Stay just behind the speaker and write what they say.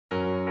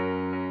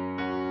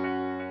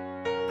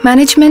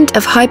Management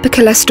of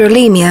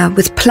hypercholesterolemia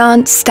with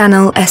plant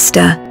stanol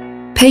ester.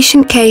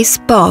 Patient case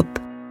Bob.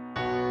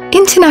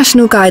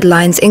 International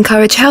guidelines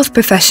encourage health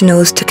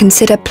professionals to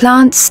consider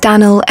plant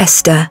stanol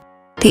ester,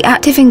 the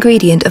active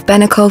ingredient of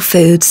Benecol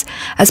foods,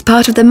 as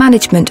part of the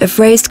management of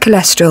raised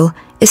cholesterol,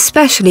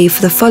 especially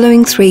for the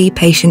following 3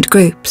 patient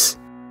groups.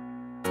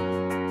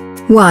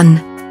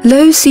 1.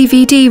 Low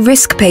CVD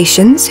risk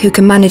patients who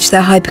can manage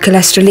their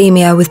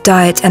hypercholesterolemia with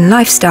diet and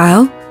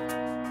lifestyle.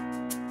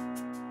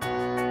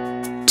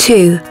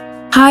 2.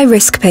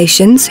 High-risk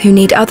patients who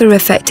need other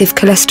effective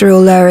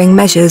cholesterol-lowering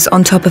measures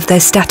on top of their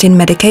statin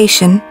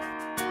medication.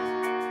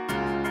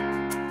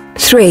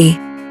 3.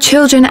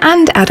 Children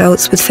and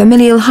adults with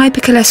familial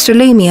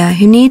hypercholesterolemia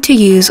who need to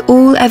use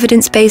all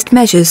evidence-based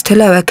measures to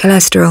lower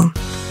cholesterol.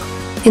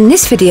 In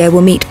this video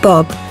we'll meet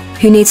Bob,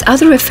 who needs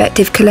other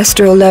effective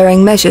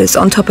cholesterol-lowering measures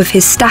on top of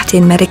his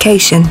statin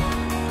medication.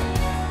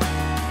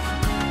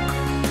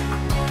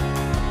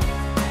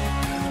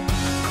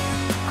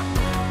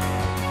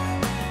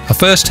 I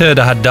first heard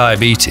I had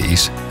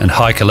diabetes and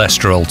high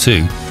cholesterol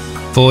too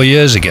 4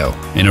 years ago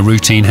in a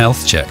routine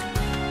health check.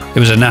 It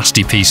was a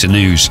nasty piece of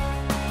news,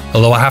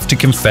 although I have to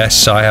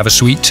confess I have a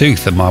sweet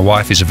tooth and my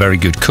wife is a very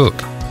good cook.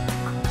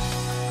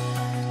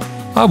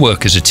 I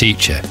work as a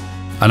teacher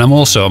and I'm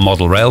also a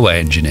model railway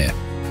engineer.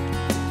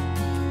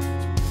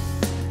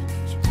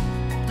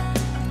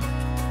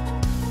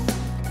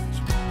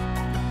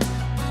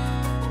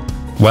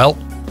 Well,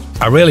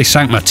 I really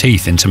sank my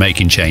teeth into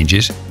making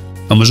changes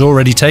and was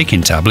already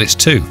taking tablets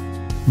too,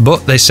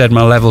 but they said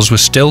my levels were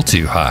still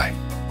too high.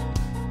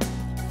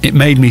 It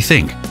made me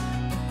think.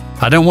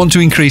 I don't want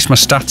to increase my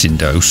statin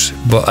dose,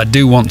 but I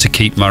do want to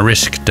keep my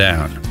risk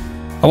down.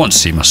 I want to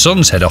see my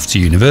sons head off to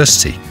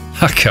university.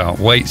 I can't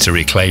wait to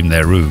reclaim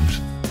their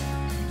rooms.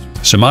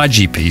 So my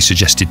GP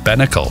suggested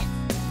Benecol,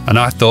 and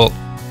I thought,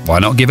 why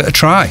not give it a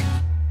try?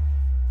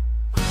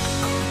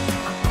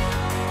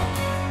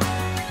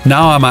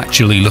 Now I'm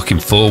actually looking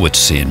forward to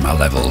seeing my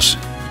levels.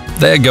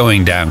 They're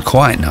going down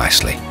quite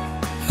nicely,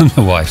 and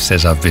my wife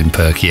says I've been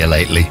perkier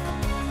lately.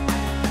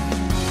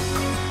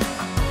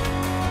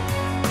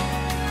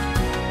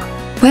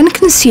 When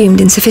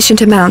consumed in sufficient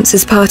amounts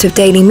as part of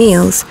daily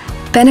meals,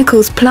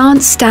 Benecol's plant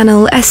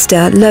stanol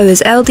ester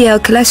lowers LDL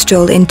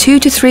cholesterol in 2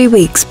 to 3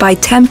 weeks by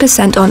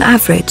 10% on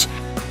average.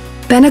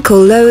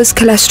 Benecol lowers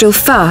cholesterol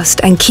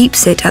fast and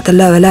keeps it at the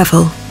lower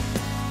level.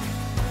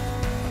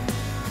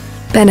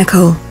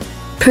 Benecol,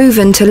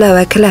 proven to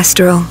lower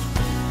cholesterol.